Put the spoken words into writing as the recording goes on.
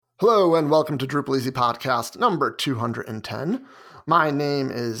Hello and welcome to DrupalEasy podcast number 210. My name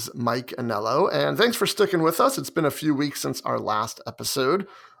is Mike Anello, and thanks for sticking with us. It's been a few weeks since our last episode.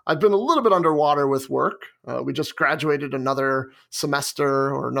 I've been a little bit underwater with work. We just graduated another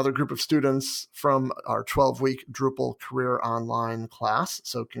semester or another group of students from our 12-week Drupal Career Online class,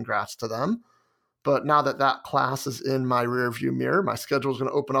 so congrats to them. But now that class is in my rearview mirror, my schedule is going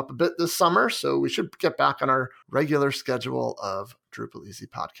to open up a bit this summer, so we should get back on our regular schedule of DrupalEasy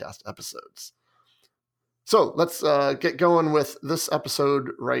podcast episodes. So let's get going with this episode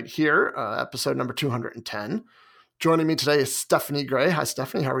right here, episode number 210. Joining me today is Stefanie Gray. Hi,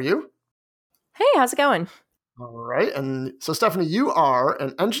 Stefanie. How are you? Hey, how's it going? All right. And so, Stefanie, you are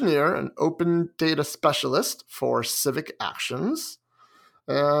an engineer and open data specialist for Civic Actions.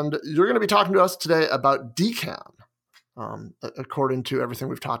 And you're going to be talking to us today about DKAN, according to everything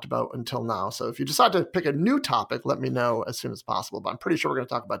we've talked about until now. So if you decide to pick a new topic, let me know as soon as possible. But I'm pretty sure we're going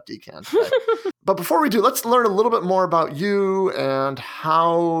to talk about DKAN today. But before we do, let's learn a little bit more about you and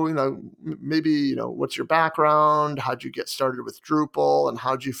how, maybe what's your background? How'd you get started with Drupal? And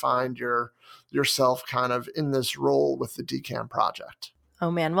how'd you find yourself kind of in this role with the DKAN project? Oh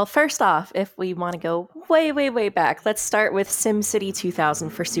man, well first off, if we want to go way, way, way back, let's start with SimCity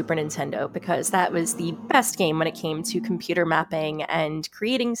 2000 for Super Nintendo, because that was the best game when it came to computer mapping and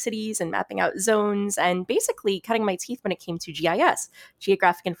creating cities and mapping out zones and basically cutting my teeth when it came to GIS,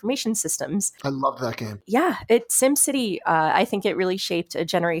 Geographic Information Systems. I love that game. Yeah, SimCity, I think it really shaped a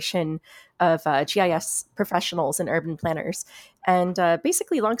generation of GIS professionals and urban planners. And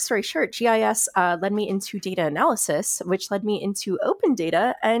basically, long story short, GIS led me into data analysis, which led me into open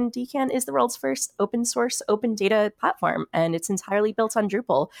data. And DKAN is the world's first open source open data platform. And it's entirely built on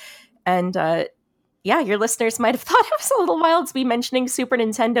Drupal. And your listeners might have thought it was a little wild to be mentioning Super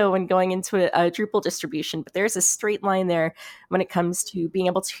Nintendo when going into a Drupal distribution. But there's a straight line there when it comes to being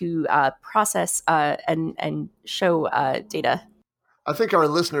able to process and show data. I think our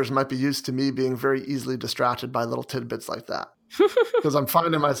listeners might be used to me being very easily distracted by little tidbits like that. Because I'm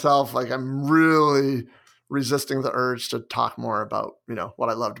finding myself I'm really resisting the urge to talk more about, what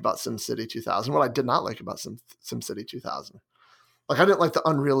I loved about SimCity 2000, what I did not like about SimCity 2000. I didn't like the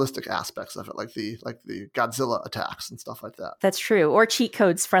unrealistic aspects of it, like the Godzilla attacks and stuff like that. That's true. Or cheat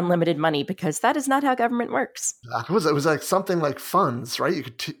codes for unlimited money, because that is not how government works. It was like something like funds, right? You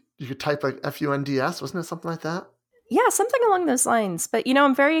could type like FUNDS, wasn't it something like that? Yeah, something along those lines. But,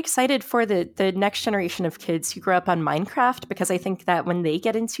 I'm very excited for the next generation of kids who grow up on Minecraft, because I think that when they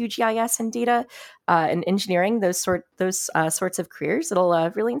get into GIS and data and engineering, those sorts of careers, it'll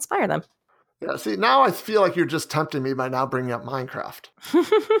really inspire them. Yeah, see, now I feel like you're just tempting me by now bringing up Minecraft.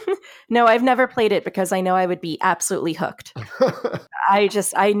 No, I've never played it because I know I would be absolutely hooked.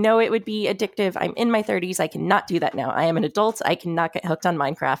 I know it would be addictive. I'm in my 30s. I cannot do that now. I am an adult. I cannot get hooked on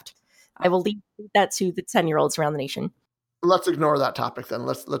Minecraft. I will leave that to the 10-year-olds around the nation. Let's ignore that topic then.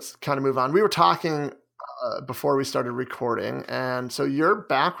 Let's kind of move on. We were talking before we started recording, and so your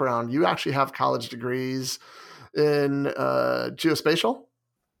background, you actually have college degrees in geospatial?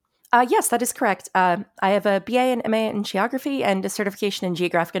 Yes, that is correct. I have a BA and MA in geography and a certification in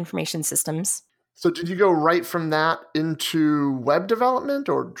geographic information systems. So did you go right from that into web development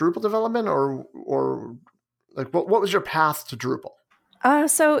or Drupal development, or what was your path to Drupal?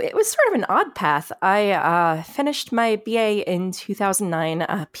 So it was sort of an odd path. I finished my BA in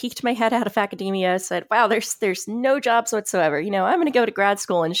 2009, peeked my head out of academia, said, wow, there's no jobs whatsoever. I'm going to go to grad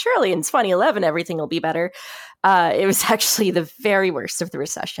school, and surely in 2011, everything will be better. It was actually the very worst of the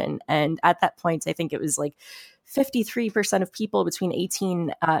recession. And at that point, I think it was 53% of people between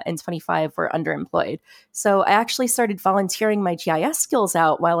 18 and 25 were underemployed. So I actually started volunteering my GIS skills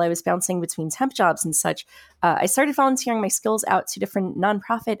out while I was bouncing between temp jobs and such. I started volunteering my skills out to different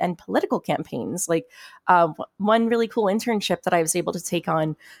nonprofit and political campaigns. One really cool internship that I was able to take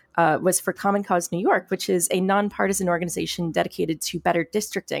on was for Common Cause New York, which is a nonpartisan organization dedicated to better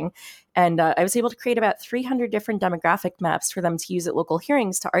districting. And I was able to create about 300 different demographic maps for them to use at local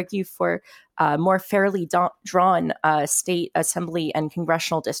hearings to argue for more fairly drawn state assembly and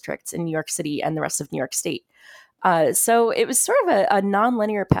congressional districts in New York City and the rest of New York State. So it was sort of a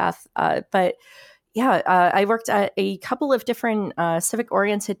nonlinear path, but I worked at a couple of different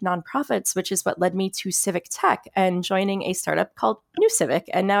civic-oriented nonprofits, which is what led me to Civic Tech and joining a startup called New Civic.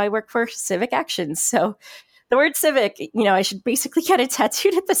 And now I work for Civic Actions. So the word civic, I should basically get it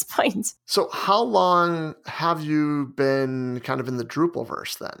tattooed at this point. So how long have you been kind of in the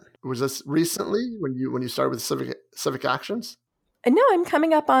Drupalverse then? Was this recently when you started with Civic Actions? No, I'm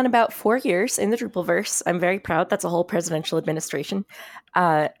coming up on about 4 years in the Drupalverse. I'm very proud. That's a whole presidential administration.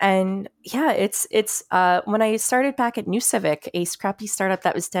 And yeah, it's when I started back at New Civic, a scrappy startup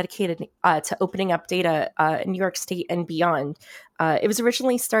that was dedicated to opening up data in New York State and beyond. It was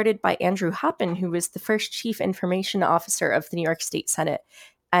originally started by Andrew Hoppin, who was the first chief information officer of the New York State Senate.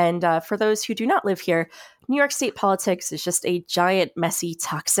 And for those who do not live here, New York State politics is just a giant, messy,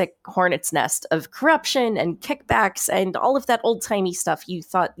 toxic hornet's nest of corruption and kickbacks and all of that old timey stuff you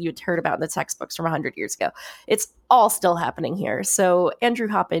thought you'd heard about in the textbooks from 100 years ago. It's all still happening here. So, Andrew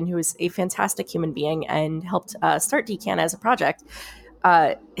Hoppin, who is a fantastic human being and helped start DKAN as a project,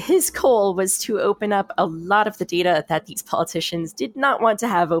 his goal was to open up a lot of the data that these politicians did not want to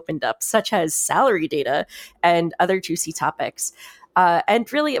have opened up, such as salary data and other juicy topics.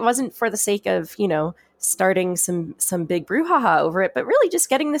 And really, it wasn't for the sake of, starting some big brouhaha over it, but really just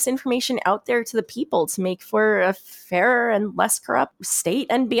getting this information out there to the people to make for a fairer and less corrupt state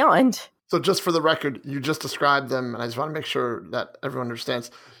and beyond. So just for the record, you just described them, and I just want to make sure that everyone understands,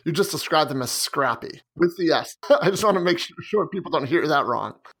 you just described them as scrappy with the S. I just want to make sure people don't hear that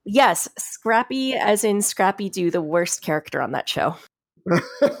wrong. Yes, Scrappy as in Scrappy-Doo, the worst character on that show.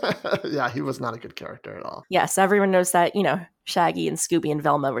 Yeah, he was not a good character at all. Yes, everyone knows that, Shaggy and Scooby and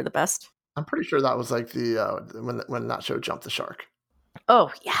Velma were the best. I'm pretty sure that was like the when that show jumped the shark.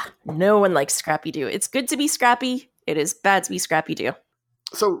 Oh, yeah. No one likes Scrappy-Doo. It's good to be Scrappy. It is bad to be Scrappy-Doo.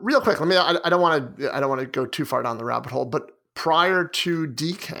 So real quick, I don't want to go too far down the rabbit hole, but prior to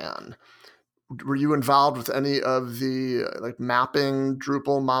DKAN, were you involved with any of the mapping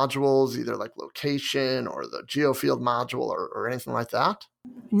Drupal modules, either like location or the geofield module or anything like that?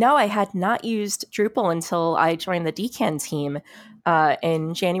 No, I had not used Drupal until I joined the DKAN team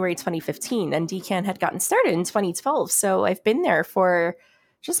in January 2015, and DKAN had gotten started in 2012. So I've been there for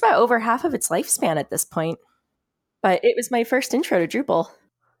just about over half of its lifespan at this point. But it was my first intro to Drupal.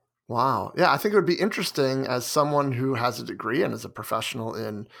 Wow. Yeah, I think it would be interesting as someone who has a degree and is a professional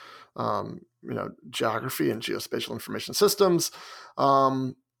in geography and geospatial information systems,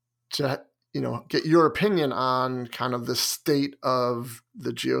 to get your opinion on kind of the state of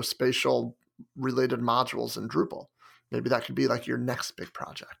the geospatial related modules in Drupal. Maybe that could be like your next big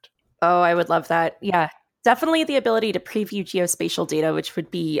project. Oh, I would love that. Yeah. Definitely the ability to preview geospatial data, which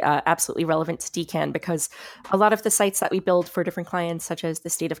would be absolutely relevant to DKAN, because a lot of the sites that we build for different clients, such as the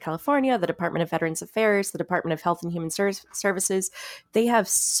state of California, the Department of Veterans Affairs, the Department of Health and Human Services, they have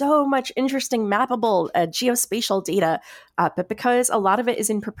so much interesting mappable geospatial data. But because a lot of it is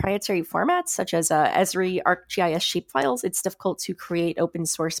in proprietary formats, such as Esri ArcGIS shapefiles, it's difficult to create open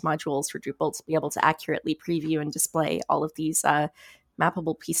source modules for Drupal to be able to accurately preview and display all of these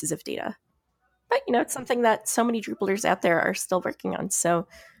mappable pieces of data. But, it's something that so many Drupalers out there are still working on. So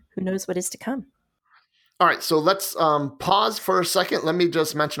who knows what is to come. All right, so let's pause for a second. Let me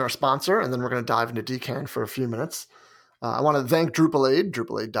just mention our sponsor, and then we're going to dive into DKAN for a few minutes. I want to thank DrupalAid,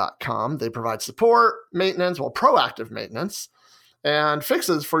 DrupalAid.com. They provide support, maintenance, proactive maintenance, and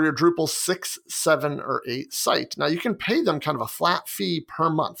fixes for your Drupal 6, 7, or 8 site. Now, you can pay them kind of a flat fee per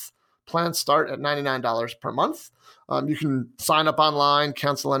month. Plans start at $99 per month. You can sign up online,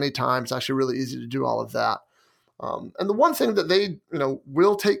 cancel anytime. It's actually really easy to do all of that. And the one thing that they,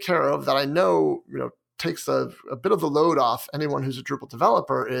 will take care of that I know, takes a bit of the load off anyone who's a Drupal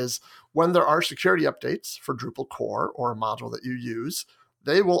developer is when there are security updates for Drupal core or a module that you use,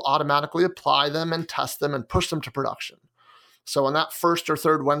 they will automatically apply them and test them and push them to production. So when that first or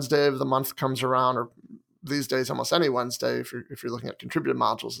third Wednesday of the month comes around, or these days almost any Wednesday if you're looking at contributed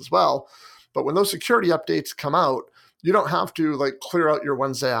modules as well, but when those security updates come out, you don't have to clear out your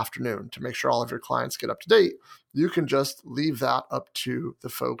Wednesday afternoon to make sure all of your clients get up to date. You can just leave that up to the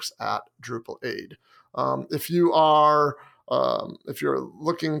folks at DrupalAid. If you're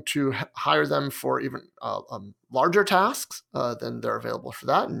looking to hire them for even larger tasks, then they're available for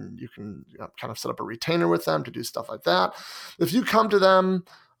that, and you can kind of set up a retainer with them to do stuff like that. If you come to them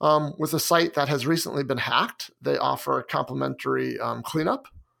with a site that has recently been hacked, they offer a complimentary cleanup,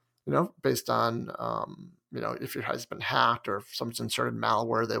 based on if your has been hacked or if someone's inserted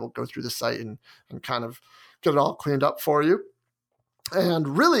malware, they will go through the site and kind of get it all cleaned up for you.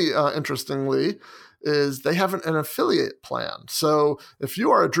 And really interestingly is they have an affiliate plan. So if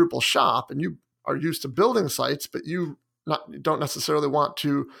you are a Drupal shop and you are used to building sites, but you don't necessarily want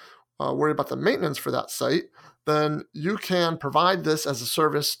to worry about the maintenance for that site, then you can provide this as a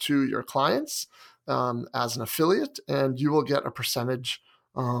service to your clients as an affiliate, and you will get a percentage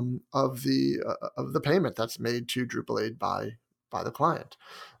of the payment that's made to DrupalAid by by the client.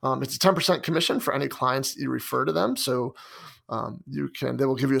 It's a 10% commission for any clients that you refer to them. So they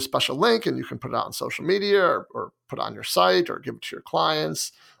will give you a special link and you can put it out on social media or put it on your site or give it to your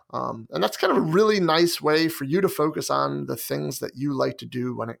clients. And that's kind of a really nice way for you to focus on the things that you like to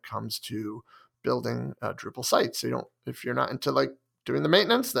do when it comes to building Drupal sites. So if you're not into like doing the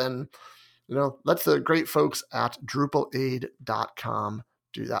maintenance, then let the great folks at DrupalAid.com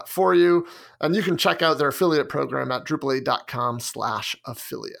do that for you. And you can check out their affiliate program at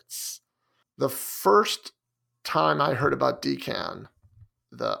DrupalAid.com/affiliates. The first time I heard about DKAN,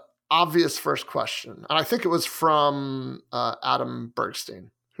 the obvious first question, and I think it was from Adam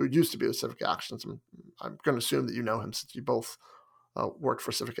Bergstein, who used to be with Civic Actions. I'm going to assume that you know him since you both worked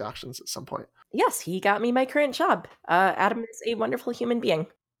for Civic Actions at some point. Yes, he got me my current job. Adam is a wonderful human being.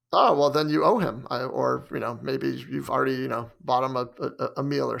 Oh, well, then you owe him, or maybe you've already bought him a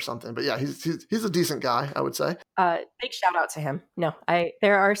meal or something. But yeah, he's a decent guy, I would say. Big shout out to him. No,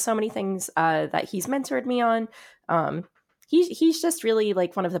 there are so many things that he's mentored me on. He's just really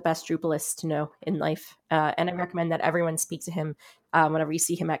like one of the best Drupalists to know in life, and I recommend that everyone speak to him whenever you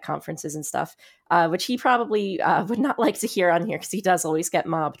see him at conferences and stuff, which he probably would not like to hear on here because he does always get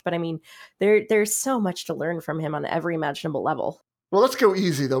mobbed. But I mean, there's so much to learn from him on every imaginable level. Well, let's go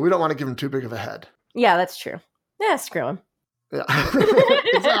easy, though. We don't want to give him too big of a head. Yeah, that's true. Yeah, screw him. Yeah,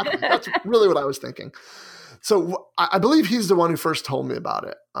 exactly. That's really what I was thinking. So I believe he's the one who first told me about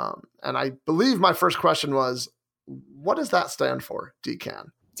it. And I believe my first question was, what does that stand for, DKAN?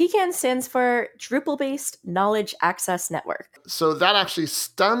 DKAN stands for Drupal-Based Knowledge Access Network. So that actually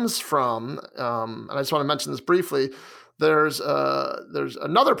stems from, and I just want to mention this briefly, there's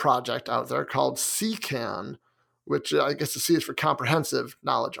another project out there called CKAN, which I guess the C is for Comprehensive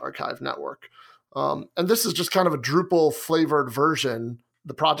Knowledge Archive Network. And this is just kind of a Drupal flavored version.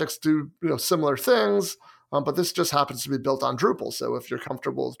 The projects do similar things, but this just happens to be built on Drupal. So if you're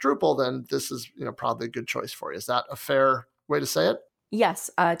comfortable with Drupal, then this is probably a good choice for you. Is that a fair way to say it?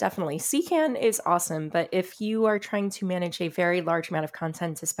 Yes, definitely. CKAN is awesome, but if you are trying to manage a very large amount of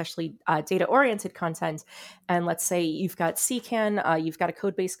content, especially data-oriented content, and let's say you've got CKAN, you've got a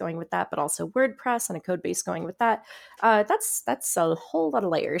code base going with that, but also WordPress and a code base going with that, that's a whole lot of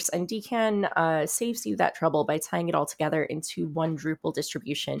layers, and DKAN saves you that trouble by tying it all together into one Drupal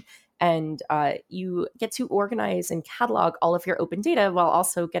distribution. And you get to organize and catalog all of your open data while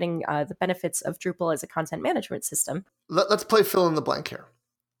also getting the benefits of Drupal as a content management system. Let's play fill in the blank here.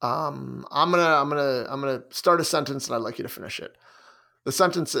 I'm gonna start a sentence and I'd like you to finish it. The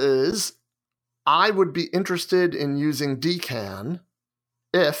sentence is, I would be interested in using DKAN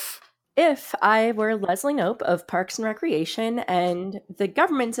if I were Leslie Knope of Parks and Recreation and the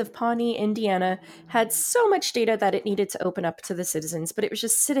government of Pawnee, Indiana, had so much data that it needed to open up to the citizens, but it was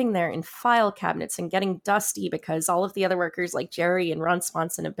just sitting there in file cabinets and getting dusty because all of the other workers like Jerry and Ron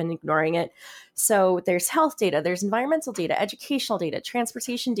Swanson have been ignoring it. So there's health data, there's environmental data, educational data,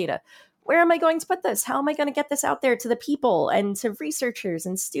 transportation data. Where am I going to put this? How am I going to get this out there to the people and to researchers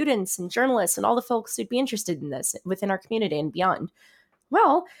and students and journalists and all the folks who'd be interested in this within our community and beyond?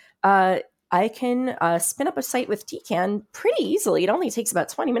 Well, I can spin up a site with DKAN pretty easily. It only takes about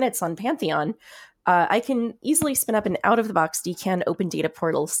 20 minutes on Pantheon. I can easily spin up an out-of-the-box DKAN open data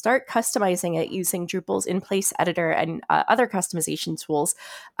portal, start customizing it using Drupal's in-place editor and other customization tools,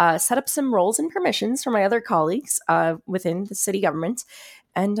 set up some roles and permissions for my other colleagues within the city government.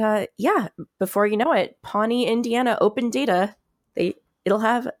 And before you know it, Pawnee, Indiana open data, it'll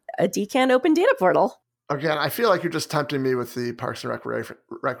have a DKAN open data portal. Again, I feel like you're just tempting me with the Parks and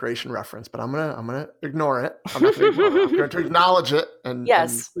Recreation reference, but I'm gonna ignore it. I'm not gonna ignore it. I'm going to acknowledge it and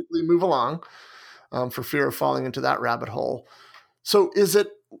quickly move along for fear of falling into that rabbit hole. So is it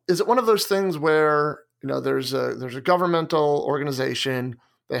one of those things where there's a governmental organization,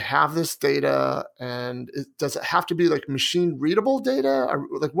 they have this data, and does it have to be like machine readable data?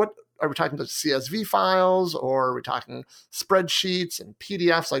 What are we talking about? CSV files, or are we talking spreadsheets and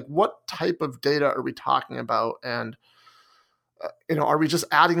PDFs? Like, what type of data are we talking about? And are we just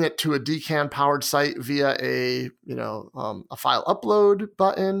adding it to a DKAN powered site via a file upload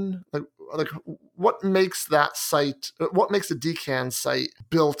button? Like what makes that site? What makes a DKAN site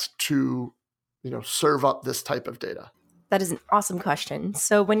built to serve up this type of data? That is an awesome question.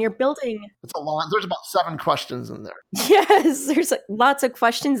 So when you're building... It's a lot. There's about 7 questions in there. Yes, there's lots of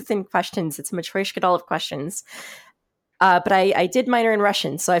questions within questions. It's a matryoshka doll of questions. But I did minor in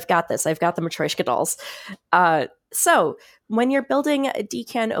Russian, so I've got this. I've got the matryoshka dolls. So when you're building a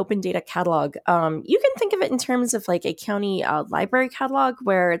DKAN open data catalog, you can think of it in terms of like a county library catalog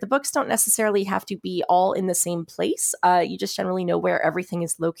where the books don't necessarily have to be all in the same place. You just generally know where everything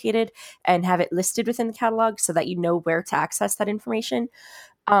is located and have it listed within the catalog so that you know where to access that information.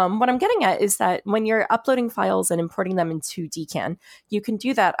 What I'm getting at is that when you're uploading files and importing them into DKAN, you can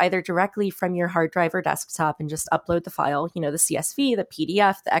do that either directly from your hard drive or desktop and just upload the file, the CSV, the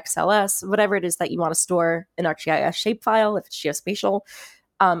PDF, the XLS, whatever it is that you want to store, an ArcGIS shapefile if it's geospatial,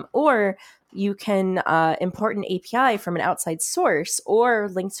 or you can import an API from an outside source or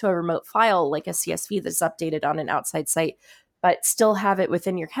link to a remote file like a CSV that's updated on an outside site, but still have it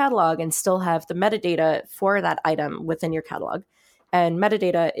within your catalog and still have the metadata for that item within your catalog. And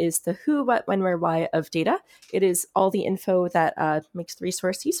metadata is the who, what, when, where, why of data. It is all the info that makes the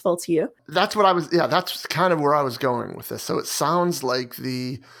resource useful to you. That's kind of where I was going with this. So it sounds like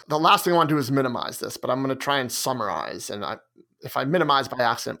the last thing I want to do is minimize this, but I'm going to try and summarize. And if I minimize by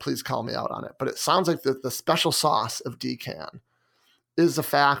accident, please call me out on it. But it sounds like the special sauce of DKAN is the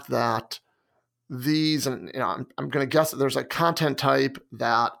fact that these, and I'm going to guess that there's a content type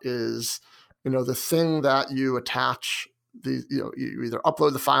that is, the thing that you attach you either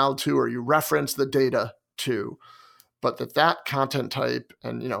upload the file to or you reference the data to, but that content type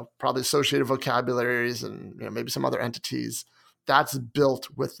and, probably associated vocabularies and, maybe some other entities, that's built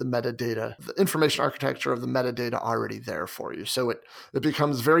with the metadata, the information architecture of the metadata already there for you. So it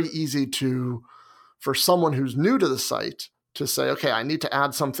becomes very easy for someone who's new to the site to say, okay, I need to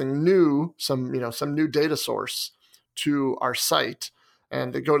add something new, some new data source to our site.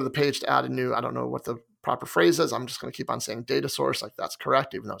 And they go to the page to add a new, I don't know what the proper phrase is. I'm just going to keep on saying data source, like that's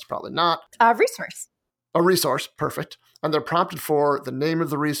correct, even though it's probably not. Resource. A resource, perfect. And they're prompted for the name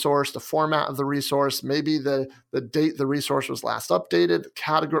of the resource, the format of the resource, maybe the date the resource was last updated, the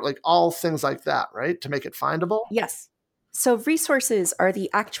category, like all things like that, right? To make it findable? Yes. So resources are the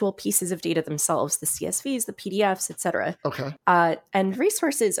actual pieces of data themselves, the CSVs, the PDFs, etc. Okay. And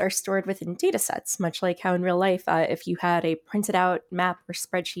resources are stored within data sets, much like how in real life, if you had a printed out map or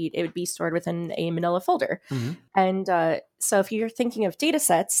spreadsheet, it would be stored within a manila folder. Mm-hmm. And so if you're thinking of data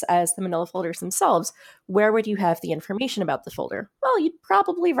sets as the manila folders themselves, where would you have the information about the folder? Well, you'd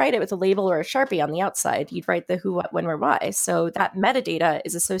probably write it with a label or a Sharpie on the outside. You'd write the who, what, when, where, why. So that metadata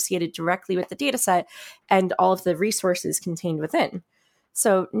is associated directly with the data set and all of the resources contained within.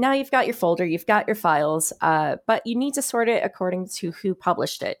 So now you've got your folder, you've got your files, but you need to sort it according to who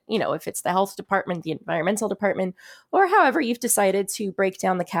published it. If it's the health department, the environmental department, or however you've decided to break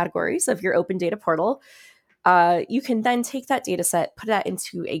down the categories of your open data portal. You can then take that data set, put that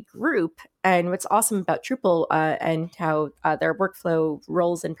into a group. And what's awesome about Drupal and how their workflow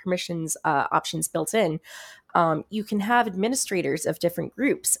roles and permissions options built in, you can have administrators of different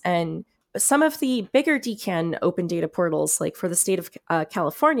groups. And some of the bigger DKAN open data portals, like for the state of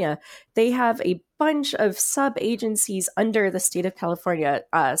California, they have a bunch of sub-agencies under the state of California,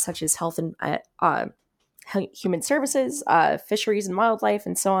 such as Health and Human Services, Fisheries and Wildlife,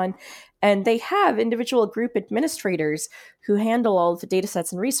 and so on. And they have individual group administrators who handle all of the data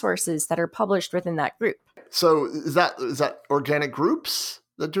sets and resources that are published within that group. So is that organic groups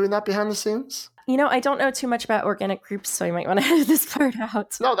that are doing that behind the scenes? I don't know too much about organic groups, so you might want to edit this part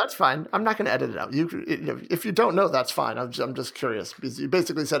out. No, that's fine. I'm not going to edit it out. If you don't know, that's fine. I'm just curious because you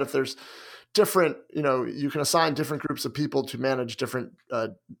basically said if there's different, you can assign different groups of people to manage different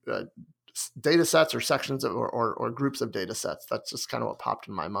data sets or sections or groups of data sets. That's just kind of what popped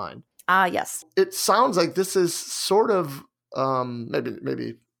in my mind. Yes. It sounds like this is sort of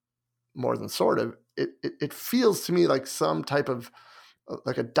maybe more than sort of. It feels to me like some type of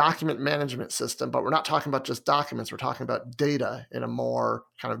like a document management system, but we're not talking about just documents. We're talking about data in a more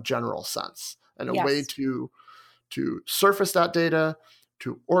kind of general sense and a way to surface that data,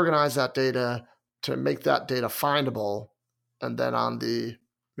 to organize that data, to make that data findable, and then on the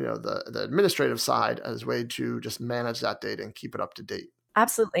the administrative side as a way to just manage that data and keep it up to date.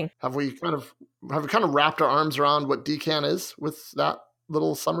 Absolutely. Have we kind of wrapped our arms around what DKAN is with that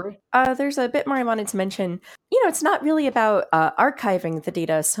little summary? There's a bit more I wanted to mention. It's not really about archiving the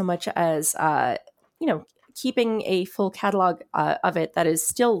data so much as, keeping a full catalog of it that is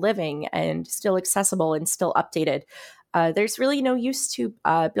still living and still accessible and still updated. There's really no use to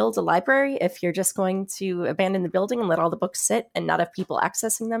build a library if you're just going to abandon the building and let all the books sit and not have people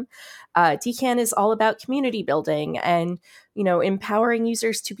accessing them. DKAN is all about community building and, empowering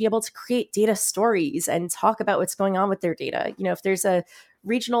users to be able to create data stories and talk about what's going on with their data. If there's a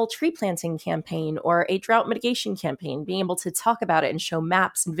regional tree planting campaign or a drought mitigation campaign, being able to talk about it and show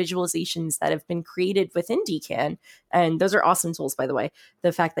maps and visualizations that have been created within DKAN. And those are awesome tools, by the way.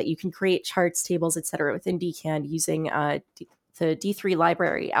 The fact that you can create charts, tables, etc. within DKAN using the D3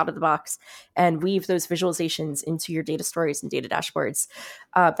 library out of the box and weave those visualizations into your data stories and data dashboards.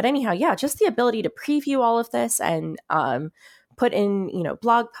 But anyhow, yeah, just the ability to preview all of this and put in,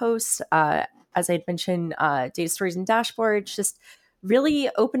 blog posts, as I had mentioned, data stories and dashboards, just really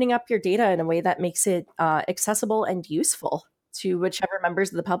opening up your data in a way that makes it accessible and useful to whichever members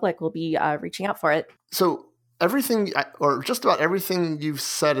of the public will be reaching out for it. So everything, or just about everything you've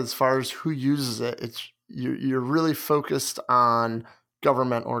said as far as who uses it, you're really focused on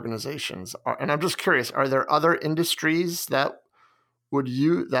government organizations. And I'm just curious, are there other industries that would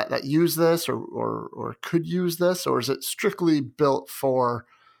that use this or could use this, or is it strictly built for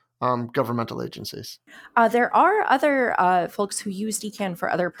governmental agencies? There are other folks who use DKAN for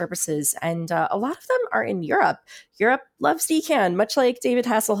other purposes, and a lot of them are in Europe. Europe loves DKAN, much like David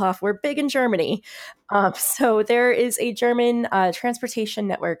Hasselhoff. We're big in Germany. So there is a German transportation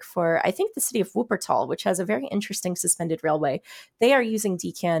network for, I think, the city of Wuppertal, which has a very interesting suspended railway. They are using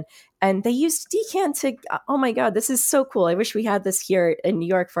DKAN, and they used DKAN to, oh my God, this is so cool. I wish we had this here in New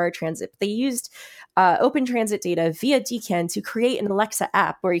York for our transit. They used open transit data via DKAN to create an Alexa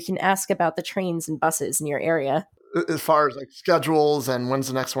app where you can ask about the trains and buses in your area. As far as like schedules and when's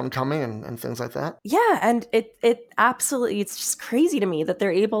the next one coming and things like that? Yeah, and it absolutely, it's just crazy to me that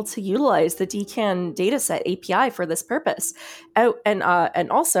they're able to utilize the DKAN dataset API for this purpose. Oh, and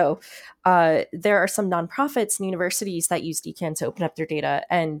also, there are some nonprofits and universities that use DKAN to open up their data,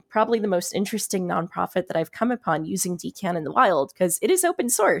 and probably the most interesting nonprofit that I've come upon using DKAN in the wild, because it is open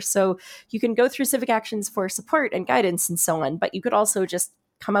source, so you can go through civic actions for support and guidance and so on, but you could also just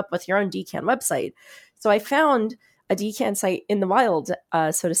come up with your own DKAN website. So I found a DKAN site in the wild,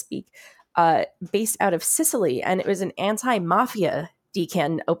 so to speak, based out of Sicily, and it was an anti-mafia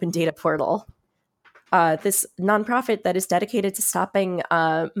DKAN open data portal. This nonprofit that is dedicated to stopping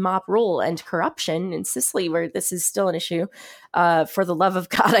mob rule and corruption in Sicily, where this is still an issue. For the love of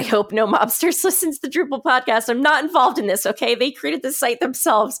God, I hope no mobsters listen to the Drupal podcast. I'm not involved in this, okay? They created the site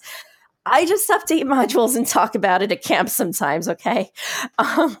themselves. I just update modules and talk about it at camp sometimes, okay?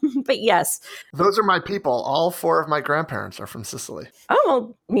 But yes. Those are my people. All 4 of my grandparents are from Sicily. Oh,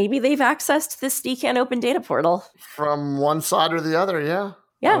 well, maybe they've accessed this DKAN open data portal. From one side or the other, yeah.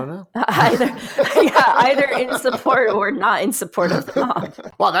 Yeah. I don't know. either in support or not in support of the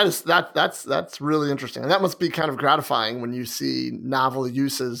mob. Wow, that's really interesting. And that must be kind of gratifying when you see novel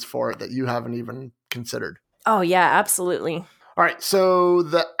uses for it that you haven't even considered. Oh, yeah, absolutely. All right, so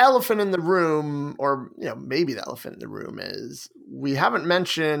the elephant in the room, or maybe the elephant in the room, is we haven't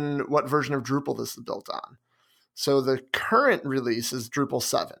mentioned what version of Drupal this is built on. So the current release is Drupal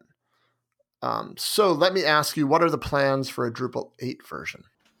 7. So let me ask you, what are the plans for a Drupal 8 version?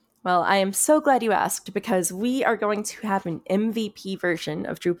 Well, I am so glad you asked, because we are going to have an MVP version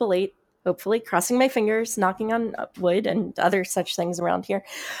of Drupal 8. Hopefully, crossing my fingers, knocking on wood and other such things around here.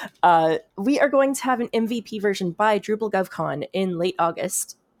 We are going to have an MVP version by Drupal GovCon in late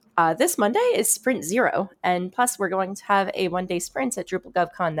August. This Monday is Sprint 0, and plus we're going to have a one-day sprint at Drupal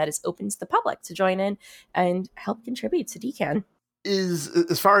GovCon that is open to the public to join in and help contribute to DKAN.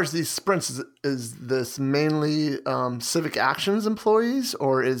 As far as these sprints, is this mainly civic actions employees,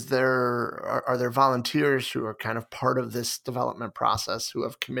 or are there volunteers who are kind of part of this development process who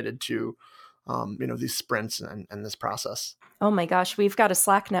have committed to these sprints and this process? Oh my gosh, we've got a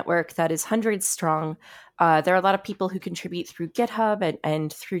Slack network that is hundreds strong. There are a lot of people who contribute through GitHub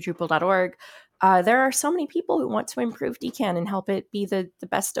and through Drupal.org. There are so many people who want to improve DKAN and help it be the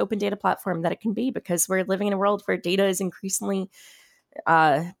best open data platform that it can be, because we're living in a world where data is increasingly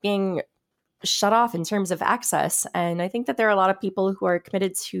being shut off in terms of access. And I think that there are a lot of people who are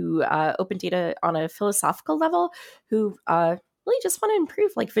committed to open data on a philosophical level who really just want to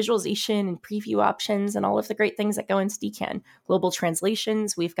improve like visualization and preview options and all of the great things that go into DKAN. Global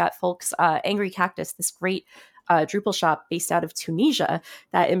translations. We've got folks, Angry Cactus, this great Drupal shop based out of Tunisia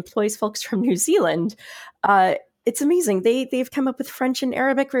that employs folks from New Zealand. It's amazing. They've come up with French and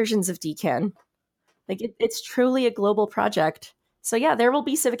Arabic versions of DKAN. Like it's truly a global project. So yeah, there will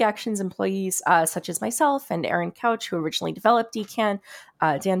be Civic Actions employees such as myself and Aaron Couch, who originally developed DKAN,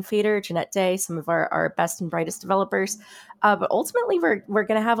 Dan Fader, Jeanette Day, some of our best and brightest developers. But ultimately, we're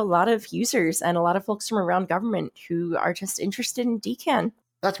going to have a lot of users and a lot of folks from around government who are just interested in DKAN.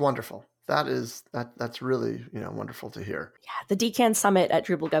 That's wonderful. That's really wonderful to hear. Yeah, the DKAN Summit at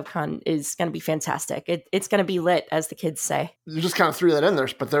Drupal GovCon is going to be fantastic. It's going to be lit, as the kids say. You just kind of threw that in there,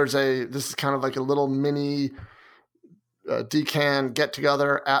 but this is kind of like a little mini DKAN get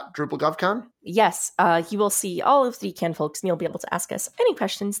together at Drupal GovCon? Yes, you will see all of the DKAN folks, and you'll be able to ask us any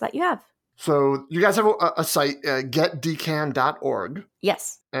questions that you have. So you guys have a site, getdkan.org.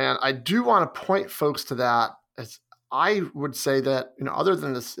 Yes. And I do want to point folks to that. As I would say that, other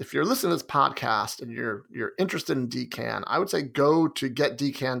than this, if you're listening to this podcast and you're interested in DKAN, I would say go to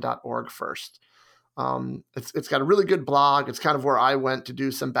getdkan.org first. It's got a really good blog. It's kind of where I went to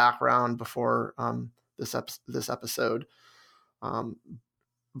do some background before this episode.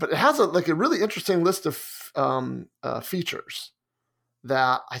 But it has a really interesting list of features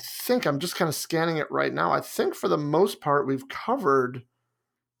that I think, I'm just kind of scanning it right now, I think for the most part we've covered,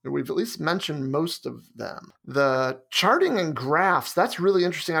 we've at least mentioned most of them. The charting and graphs, that's really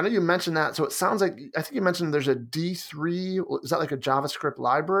interesting. I know you mentioned that. So it sounds like, I think you mentioned there's a D3, is that like a JavaScript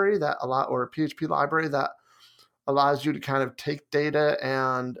library or a PHP library that allows you to kind of take data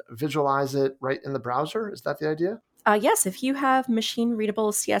and visualize it right in the browser? Is that the idea? Yes, if you have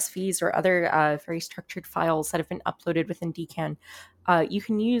machine-readable CSVs or other very structured files that have been uploaded within DKAN, you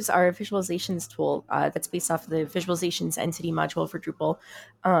can use our visualizations tool that's based off of the visualizations entity module for Drupal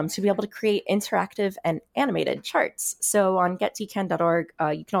to be able to create interactive and animated charts. So on getdkan.org,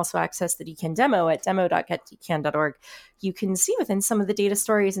 you can also access the DKAN demo at demo.getdkan.org. You can see within some of the data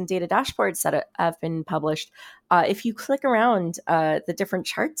stories and data dashboards that have been published. If you click around the different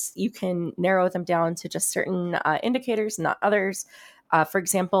charts, you can narrow them down to just certain indicators, not others. For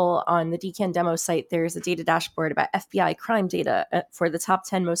example, on the DKAN demo site, there's a data dashboard about FBI crime data for the top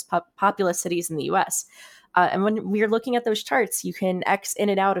 10 most populous cities in the US. And when we're looking at those charts, you can X in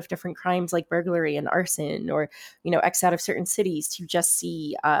and out of different crimes like burglary and arson, or, X out of certain cities to just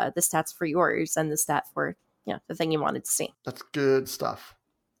see the stats for yours and the stat for the thing you wanted to see. That's good stuff.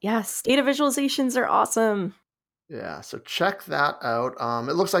 Yes, data visualizations are awesome. Yeah, so check that out.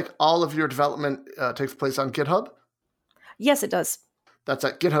 It looks like all of your development takes place on GitHub. Yes, it does. That's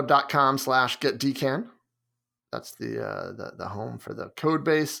at github.com/getdkan. That's the home for the code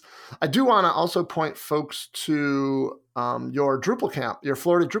base. I do want to also point folks to your Drupal camp, your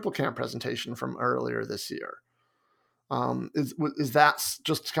Florida Drupal camp presentation from earlier this year. Is that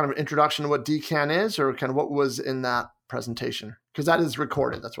just kind of an introduction to what DKAN is, or kind of what was in that presentation? Because that is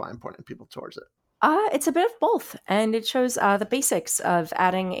recorded. That's why I'm pointing people towards it. It's a bit of both, and it shows the basics of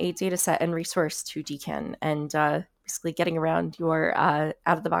adding a data set and resource to DKAN, and basically getting around your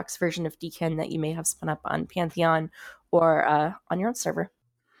out-of-the-box version of DKAN that you may have spun up on Pantheon or on your own server.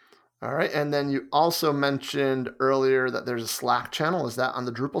 All right, and then you also mentioned earlier that there's a Slack channel. Is that on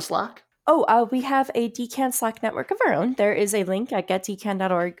the Drupal Slack? Oh, we have a DKAN Slack network of our own. There is a link at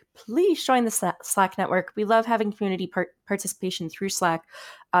getdkan.org. Please join the Slack network. We love having community participation through Slack.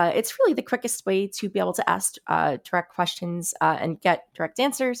 It's really the quickest way to be able to ask direct questions and get direct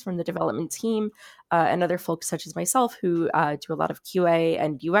answers from the development team and other folks such as myself who do a lot of QA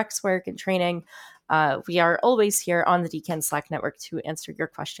and UX work and training. We are always here on the DKAN Slack network to answer your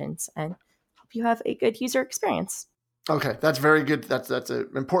questions and help you have a good user experience. Okay, that's very good. That's an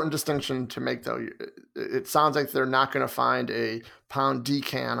important distinction to make, though. It sounds like they're not going to find a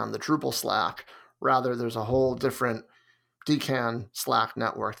 #DKAN on the Drupal Slack. Rather, there's a whole different DKAN Slack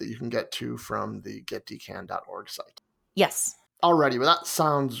network that you can get to from the getdkan.org site. Yes. Alrighty, well, that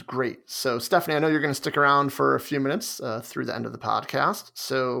sounds great. So, Stefanie, I know you're going to stick around for a few minutes through the end of the podcast.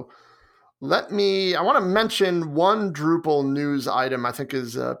 So I want to mention one Drupal news item I think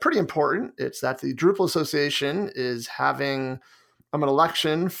is pretty important. It's that the Drupal Association is having an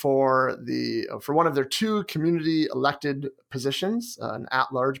election for one of their two community elected positions, an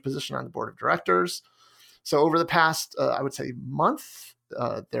at-large position on the board of directors. So over the past, I would say, month,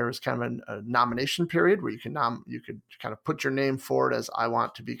 there was kind of a nomination period where you could kind of put your name forward as I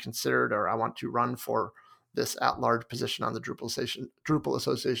want to be considered, or I want to run for this at-large position on the Drupal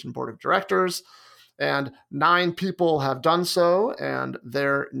Association Board of Directors. And 9 people have done so, and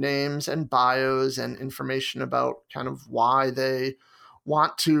their names and bios and information about kind of why they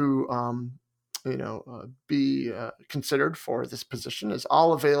want to be considered for this position is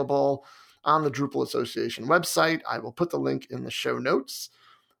all available on the Drupal Association website. I will put the link in the show notes.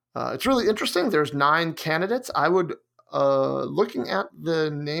 It's really interesting. There's 9 candidates. I would, looking at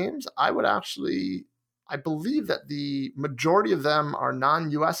the names, I believe that the majority of them are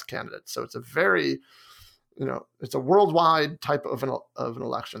non-U.S. candidates. So it's a very, it's a worldwide type of an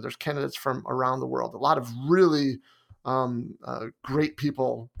election. There's candidates from around the world. A lot of really great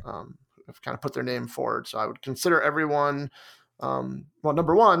people have kind of put their name forward. So I would consider everyone,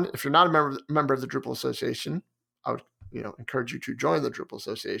 number one, if you're not a member of the Drupal Association, I would encourage you to join the Drupal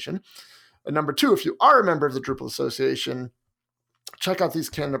Association. And number two, if you are a member of the Drupal Association, check out these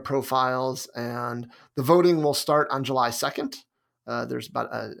candidate profiles, and the voting will start on July 2nd. There's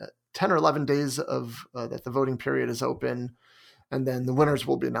about 10 or 11 days of that the voting period is open, and then the winners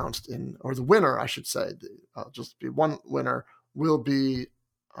will be announced the winner, I should say, just be one winner, will be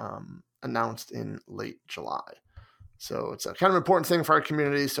announced in late July. So it's a kind of important thing for our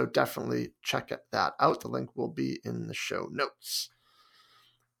community, so definitely check that out. The link will be in the show notes.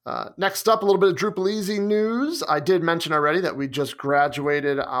 Next up, a little bit of DrupalEasy news. I did mention already that we just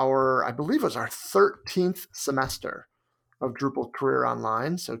graduated I believe it was our 13th semester of Drupal Career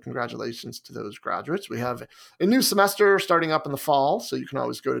Online. So congratulations to those graduates. We have a new semester starting up in the fall, so you can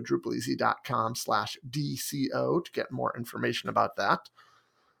always go to DrupalEasy.com/DCO to get more information about that.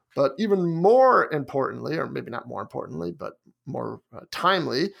 But even more importantly, or maybe not more importantly, but more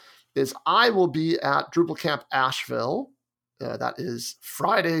timely, is I will be at Drupal Camp Asheville. That is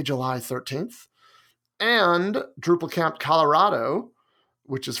Friday, July 13th, and Drupal Camp Colorado,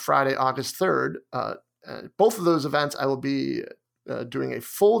 which is Friday, August 3rd. Both of those events, I will be doing a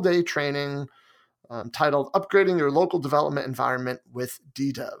full day training titled Upgrading Your Local Development Environment with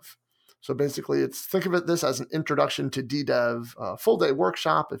DDEV. So basically, think of this as an introduction to DDEV, full day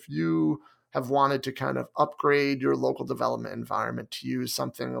workshop. If you have wanted to kind of upgrade your local development environment to use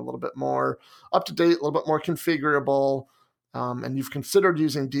something a little bit more up to date, a little bit more configurable, and you've considered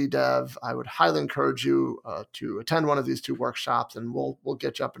using DDEV, I would highly encourage you to attend one of these two workshops, and we'll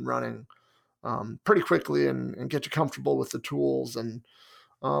get you up and running pretty quickly and get you comfortable with the tools. And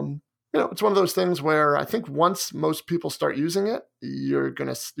it's one of those things where I think once most people start using it, you're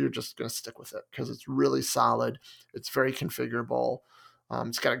just gonna stick with it because it's really solid. It's very configurable.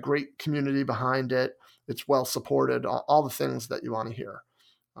 It's got a great community behind it. It's well supported. All the things that you want to hear.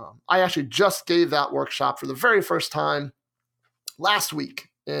 I actually just gave that workshop for the very first time last week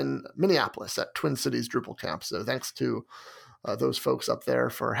in Minneapolis at Twin Cities Drupal Camp. So thanks to those folks up there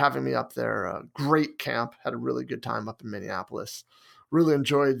for having me up there. Great camp. Had a really good time up in Minneapolis. Really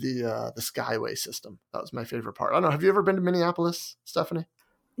enjoyed the Skyway system. That was my favorite part. I don't know. Have you ever been to Minneapolis, Stefanie?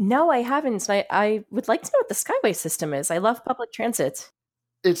 No, I haven't. I would like to know what the Skyway system is. I love public transit.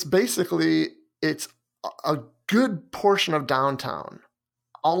 It's a good portion of downtown.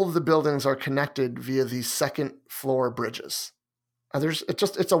 All of the buildings are connected via these second floor bridges.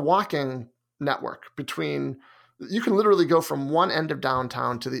 It's a walking network between. You can literally go from one end of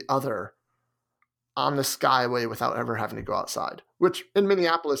downtown to the other on the Skyway without ever having to go outside, which in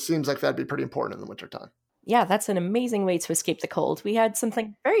Minneapolis seems like that'd be pretty important in the wintertime. Yeah, that's an amazing way to escape the cold. We had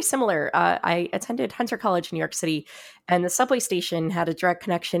something very similar. I attended Hunter College in New York City, and the subway station had a direct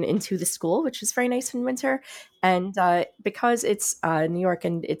connection into the school, which is very nice in winter. And because it's New York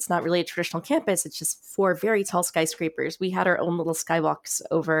and it's not really a traditional campus, it's just 4 very tall skyscrapers. We had our own little skywalks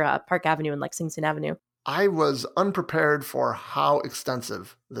over Park Avenue and Lexington Avenue. I was unprepared for how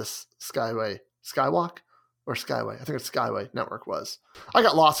extensive this Skyway I think it's Skyway network was. I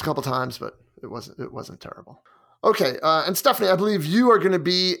got lost a couple times, but it wasn't terrible. Okay, and Stefanie, I believe you are going to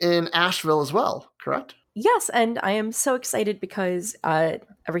be in Asheville as well, correct? Yes, and I am so excited because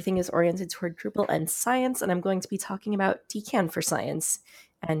everything is oriented toward Drupal and science, and I'm going to be talking about DKAN for science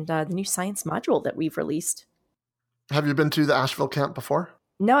and the new science module that we've released. Have you been to the Asheville camp before?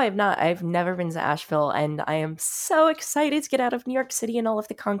 No, I have not. I've never been to Asheville, and I am so excited to get out of New York City and all of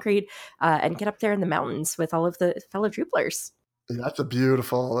the concrete and get up there in the mountains with all of the fellow Druplers. That's a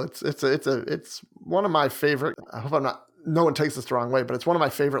beautiful. It's one of my favorite. I hope no one takes this the wrong way, but it's one of my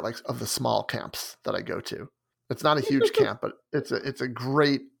favorite of the small camps that I go to. It's not a huge camp, but it's a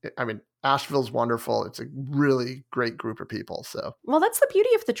great. I mean, Asheville's wonderful. It's a really great group of people. So well, that's the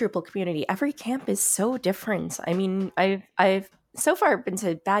beauty of the Drupal community. Every camp is so different. I mean, I've so far been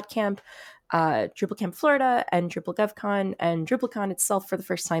to Bad Camp, Drupal Camp Florida, and Drupal GovCon, and DrupalCon itself for the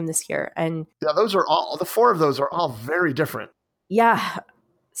first time this year. And yeah, the 4 of those are all very different. Yeah,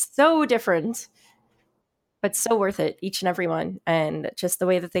 so different, but so worth it, each and every one. And just the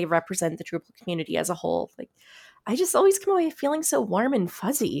way that they represent the Drupal community as a whole. I just always come away feeling so warm and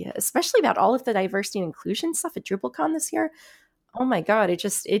fuzzy, especially about all of the diversity and inclusion stuff at DrupalCon this year. Oh my God,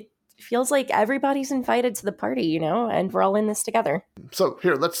 it feels like everybody's invited to the party, and we're all in this together. So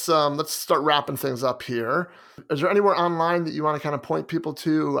here, let's start wrapping things up here. Is there anywhere online that you want to kind of point people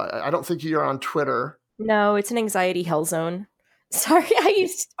to? I don't think you're on Twitter. No, it's an anxiety hell zone. Sorry, I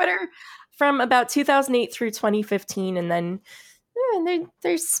used Twitter from about 2008 through 2015, and then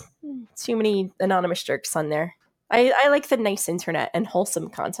there's too many anonymous jerks on there. I like the nice internet and wholesome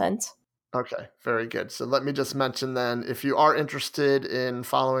content. Okay, very good. So let me just mention then, if you are interested in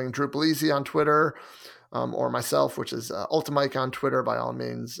following DrupalEasy on Twitter, or myself, which is Ultimike on Twitter, by all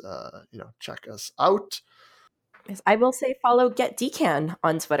means, check us out. Yes, I will say follow Get DKAN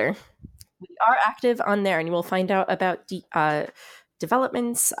on Twitter. We are active on there, and you will find out about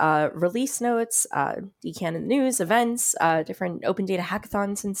developments, release notes, DKAN in the news, events, different open data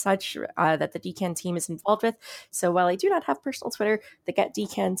hackathons and such that the DKAN team is involved with. So while I do not have personal Twitter, the Get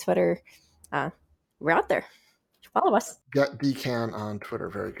DKAN Twitter, we're out there. Follow us. Get DKAN on Twitter.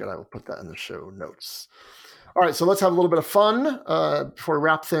 Very good. I will put that in the show notes. All right, so let's have a little bit of fun before we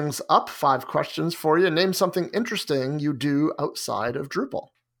wrap things up. 5 questions for you. Name something interesting you do outside of Drupal.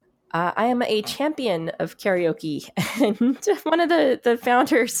 I am a champion of karaoke, and one of the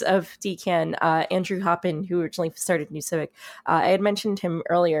founders of DKAN, Andrew Hoppin, who originally started New Civic, I had mentioned him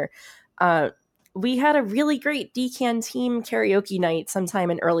earlier. We had a really great DKAN team karaoke night sometime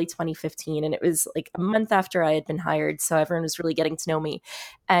in early 2015, and it was like a month after I had been hired, so everyone was really getting to know me.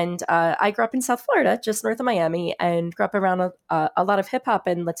 And I grew up in South Florida, just north of Miami, and grew up around a lot of hip hop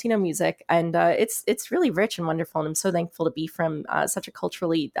and Latino music, and it's really rich and wonderful, and I'm so thankful to be from such a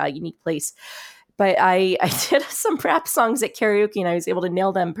culturally unique place. But I did some rap songs at karaoke, and I was able to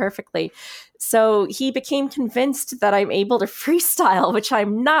nail them perfectly. So he became convinced that I'm able to freestyle, which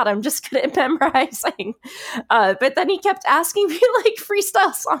I'm not. I'm just good at memorizing. But then he kept asking me like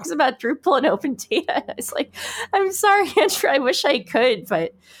freestyle songs about Drupal and open data. I was like, I'm sorry, Andrew, I wish I could,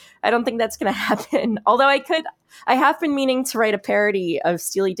 but I don't think that's going to happen. Although I have been meaning to write a parody of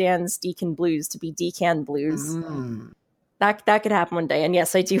Steely Dan's Deacon Blues to be DKAN Blues. That could happen one day. And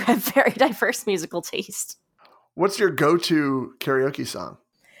yes, I do have very diverse musical taste. What's your go-to karaoke song?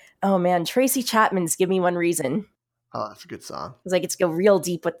 Oh man, Tracy Chapman's Give Me One Reason. Oh, that's a good song. Because I get to go real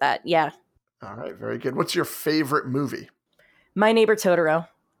deep with that. Yeah. All right, very good. What's your favorite movie? My Neighbor Totoro.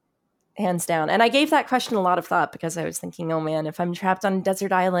 Hands down. And I gave that question a lot of thought because I was thinking, oh man, if I'm trapped on a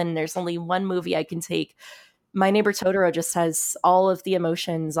desert island, there's only one movie I can take. My Neighbor Totoro just has all of the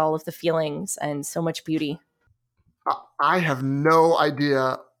emotions, all of the feelings, and so much beauty. I have no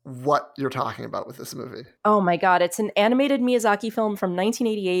idea what you're talking about with this movie. Oh my God. It's an animated Miyazaki film from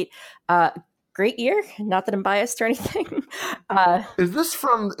 1988. Great year. Not that I'm biased or anything. Is this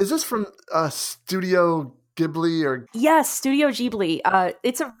from Studio Ghibli or? Yes, Studio Ghibli.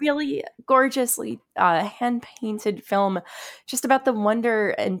 It's a really gorgeously hand-painted film just about the wonder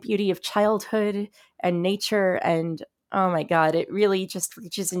and beauty of childhood and nature. And oh my God, it really just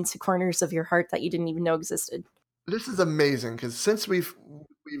reaches into corners of your heart that you didn't even know existed. This is amazing because since we've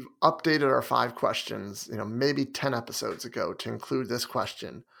updated our 5 questions, maybe 10 episodes ago to include this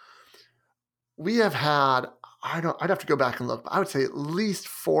question, we have had, I'd have to go back and look, but I would say at least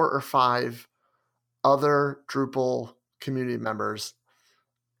 4 or 5 other Drupal community members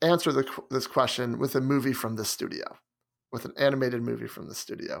answer this question with a movie from the studio, with an animated movie from the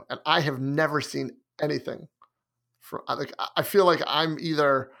studio. And I have never seen anything from, like, I feel like I'm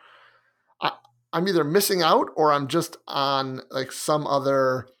either missing out or I'm just on like some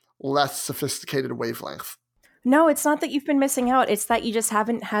other less sophisticated wavelength. No, it's not that you've been missing out. It's that you just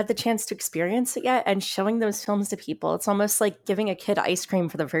haven't had the chance to experience it yet. And showing those films to people, it's almost like giving a kid ice cream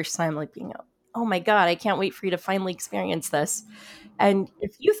for the first time, like being, oh my God, I can't wait for you to finally experience this. And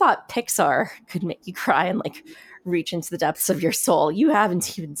if you thought Pixar could make you cry and like reach into the depths of your soul, you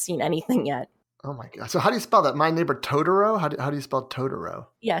haven't even seen anything yet. Oh my God. So how do you spell that? My Neighbor Totoro? How do you spell Totoro?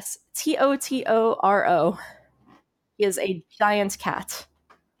 Yes. Totoro. He is a giant cat.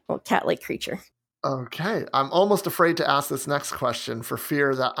 Well, cat-like creature. Okay. I'm almost afraid to ask this next question for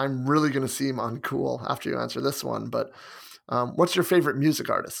fear that I'm really going to seem uncool after you answer this one. But what's your favorite music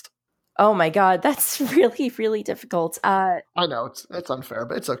artist? Oh my God. That's really, really difficult. I know it's unfair,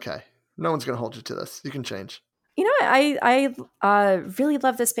 but it's okay. No one's going to hold you to this. You can change. You know, I really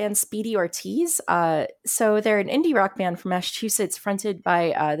love this band, Speedy Ortiz. So they're an indie rock band from Massachusetts, fronted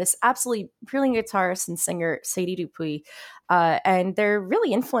by this absolutely brilliant guitarist and singer, Sadie Dupuy. And they're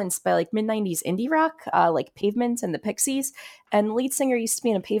really influenced by like mid-90s indie rock, like Pavement and the Pixies. And the lead singer used to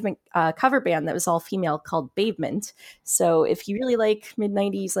be in a Pavement cover band that was all female called Pavement. So if you really like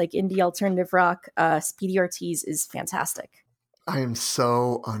mid-90s like indie alternative rock, Speedy Ortiz is fantastic. I am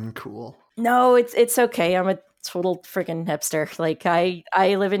so uncool. No, it's okay. I'm a total freaking hipster. Like I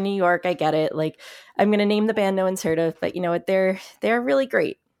live in New York. I get it. Like I'm gonna name the band no one's heard of, but you know what? They're really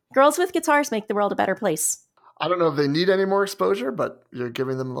great. Girls with guitars make the world a better place. I don't know if they need any more exposure, but you're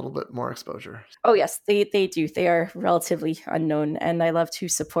giving them a little bit more exposure. Oh yes, they do. They are relatively unknown, and I love to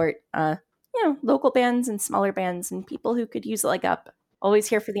support local bands and smaller bands and people who could use a leg up. Always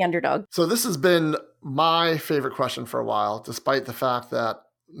here for the underdog. So this has been my favorite question for a while, despite the fact that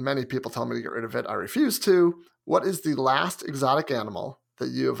many people tell me to get rid of it. I refuse to. What is the last exotic animal that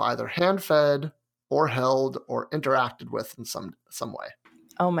you have either hand-fed or held or interacted with in some way?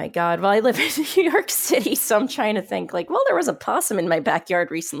 Oh my God. Well, I live in New York City, so I'm trying to think like, well, there was a possum in my backyard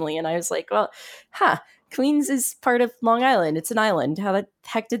recently. And I was like, well, Queens is part of Long Island. It's an island. How the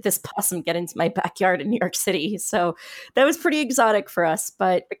heck did this possum get into my backyard in New York City? So that was pretty exotic for us.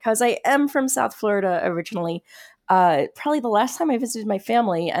 But because I am from South Florida originally, probably the last time I visited my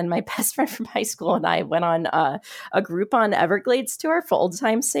family and my best friend from high school and I went on a Groupon Everglades tour for old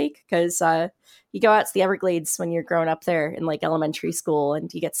time's sake because you go out to the Everglades when you're growing up there in like elementary school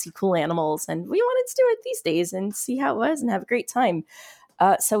and you get to see cool animals. And we wanted to do it these days and see how it was and have a great time.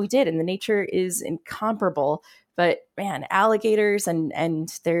 So we did. And the nature is incomparable. But man, alligators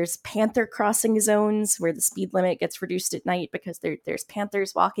and there's panther crossing zones where the speed limit gets reduced at night because there's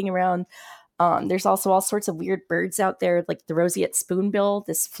panthers walking around. There's also all sorts of weird birds out there, like the roseate spoonbill,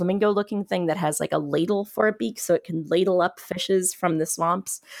 this flamingo-looking thing that has like a ladle for a beak so it can ladle up fishes from the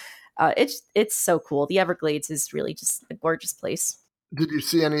swamps. It's so cool. The Everglades is really just a gorgeous place. Did you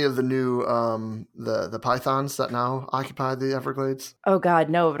see any of the new the pythons that now occupy the Everglades? Oh God,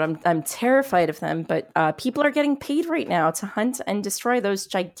 no! But I'm terrified of them. But people are getting paid right now to hunt and destroy those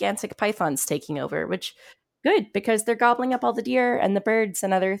gigantic pythons taking over, which good because they're gobbling up all the deer and the birds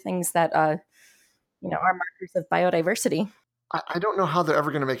and other things that are markers of biodiversity. I don't know how they're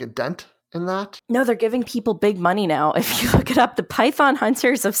ever going to make a dent in that. No, they're giving people big money now. If you look it up, the python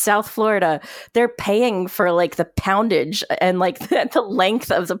hunters of South Florida, they're paying for like the poundage and like the length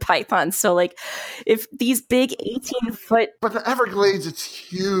of the python. So like if these big 18-foot... But the Everglades, it's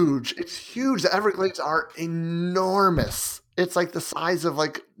huge. It's huge. The Everglades are enormous. It's like the size of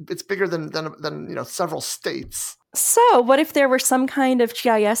it's bigger than several states. So what if there were some kind of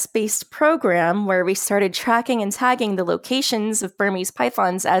GIS-based program where we started tracking and tagging the locations of Burmese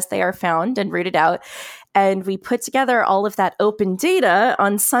pythons as they are found and rooted out, and we put together all of that open data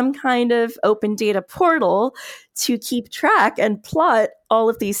on some kind of open data portal to keep track and plot all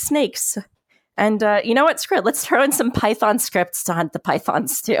of these snakes? And you know what? Screw it. Let's throw in some Python scripts to hunt the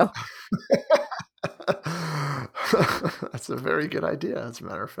pythons too. That's a very good idea, as a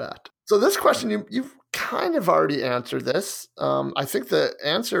matter of fact. So this question, you've kind of already answered this. I think the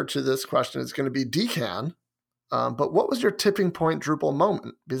answer to this question is going to be DKAN. But what was your tipping point Drupal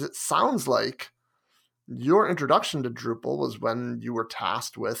moment? Because it sounds like your introduction to Drupal was when you were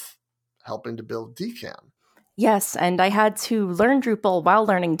tasked with helping to build DKAN. Yes, and I had to learn Drupal while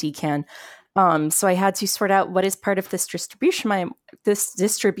learning DKAN. So I had to sort out what is part of this distribution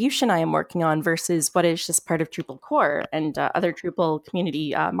I am working on versus what is just part of Drupal core and other Drupal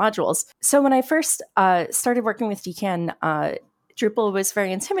community modules. So when I first started working with DKAN, Drupal was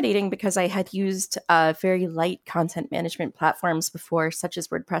very intimidating because I had used very light content management platforms before, such as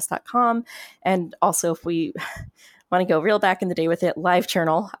WordPress.com. And also, if we want to go real back in the day with it,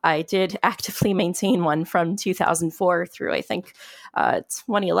 LiveJournal. I did actively maintain one from 2004 through, I think,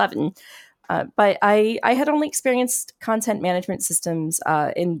 2011. But I had only experienced content management systems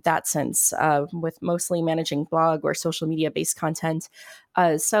in that sense, with mostly managing blog or social media-based content.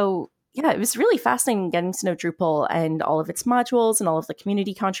 So yeah, it was really fascinating getting to know Drupal and all of its modules and all of the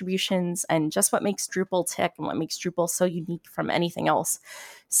community contributions and just what makes Drupal tick and what makes Drupal so unique from anything else.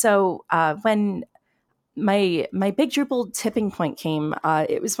 So when my big Drupal tipping point came,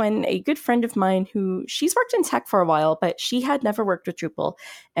 it was when a good friend of mine she's worked in tech for a while, but she had never worked with Drupal,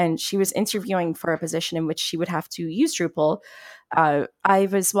 and she was interviewing for a position in which she would have to use Drupal. I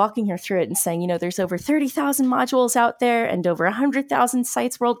was walking her through it and saying, there's over 30,000 modules out there and over 100,000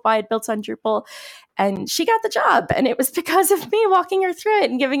 sites worldwide built on Drupal. And she got the job. And it was because of me walking her through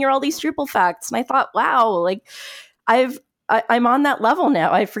it and giving her all these Drupal facts. And I thought, wow, I'm on that level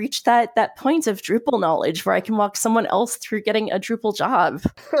now. I've reached that point of Drupal knowledge where I can walk someone else through getting a Drupal job.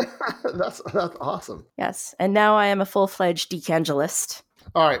 That's awesome. Yes. And now I am a full-fledged decangelist.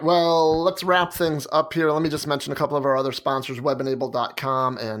 All right. Well, let's wrap things up here. Let me just mention a couple of our other sponsors,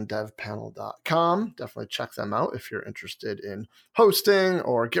 webenable.com and devpanel.com. Definitely check them out if you're interested in hosting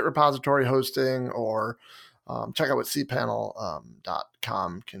or Git repository hosting, or check out what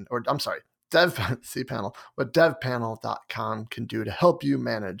cpanel.com cPanel, what devpanel.com can do to help you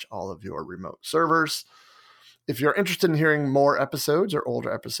manage all of your remote servers. If you're interested in hearing more episodes or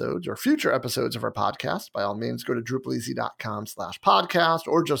older episodes or future episodes of our podcast, by all means, go to DrupalEasy.com/podcast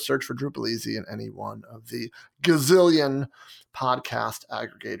or just search for DrupalEasy in any one of the gazillion podcast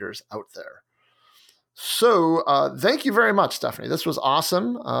aggregators out there. So thank you very much, Stefanie. This was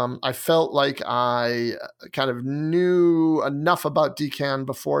awesome. I felt like I kind of knew enough about DKAN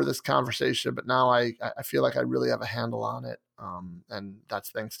before this conversation, but now I feel like I really have a handle on it. And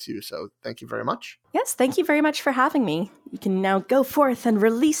that's thanks to you. So thank you very much. Yes, thank you very much for having me. You can now go forth and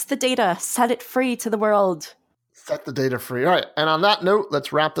release the data, set it free to the world. Set the data free. All right. And on that note,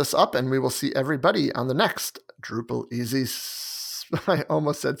 let's wrap this up and we will see everybody on the next DrupalEasy. I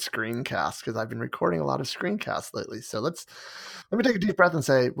almost said screencast because I've been recording a lot of screencasts lately. So let me take a deep breath and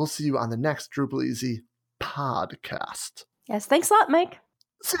say, we'll see you on the next DrupalEasy podcast. Yes. Thanks a lot, Mike.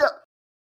 See ya.